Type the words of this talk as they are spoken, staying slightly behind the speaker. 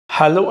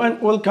Hello and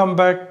welcome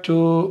back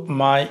to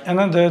my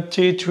another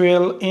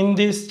tutorial. In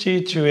this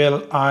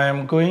tutorial I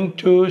am going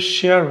to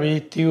share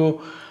with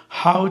you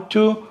how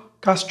to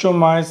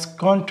customize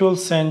control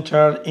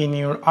center in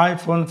your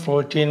iPhone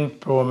 14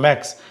 Pro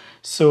Max.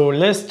 So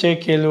let's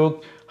take a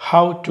look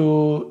how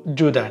to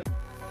do that.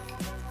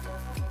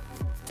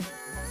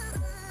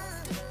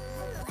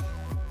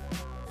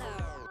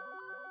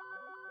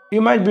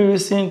 You might be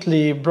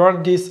recently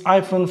bought this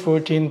iPhone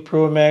 14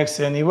 Pro Max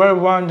and you are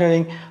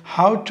wondering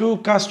how to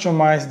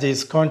customize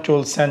this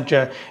control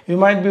center. You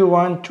might be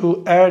want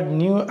to add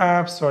new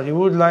apps, or you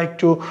would like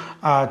to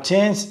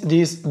change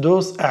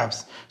those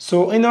apps.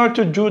 So in order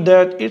to do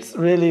that, it's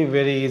really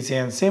very easy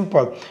and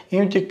simple.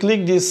 You need to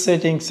click this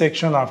settings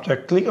section. After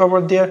click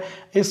over there,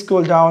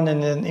 scroll down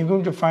and then you're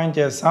going to find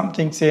there's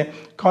something say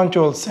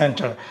control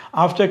center.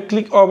 After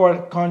click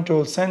over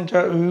control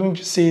center, you're going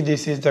to see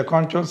this is the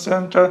control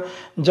center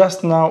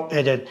just now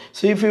added.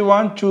 So if you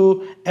want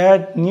to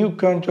add new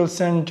control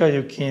center,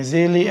 you can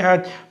easily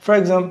add. For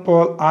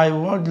example, I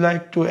would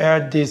like to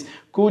add this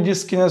code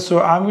scanner, so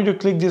I'm going to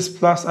click this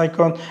plus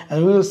icon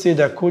and we will see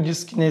the code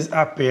scanner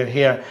appear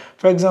here.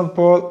 For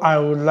example, I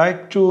would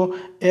like to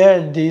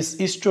add this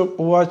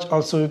stopwatch.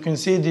 Also you can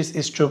see this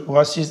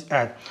stopwatch is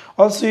add.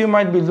 Also you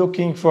might be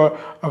looking for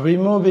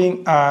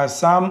removing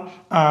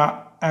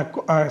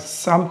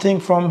something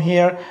from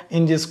here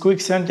in this quick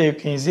center. You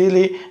can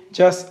easily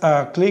just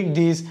click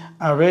this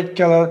red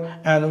color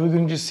and we're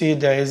going to see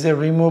there is a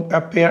remove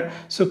appear.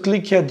 So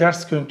click here,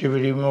 that's going to be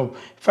removed.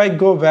 If I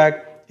go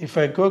back, if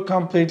I go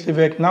completely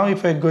back, now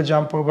if I go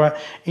jump over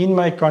in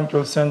my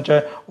control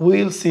center,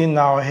 we'll see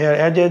now here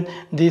added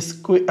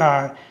this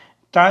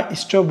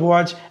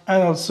stopwatch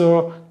and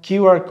also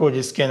QR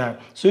code scanner.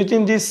 So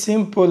within this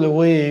simple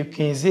way, you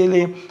can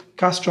easily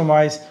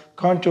customize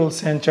control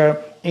center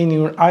in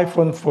your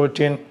iPhone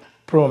 14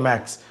 Pro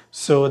Max.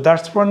 So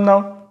that's for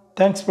now.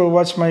 Thanks for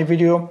watching my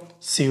video.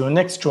 See you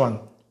next one.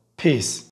 Peace.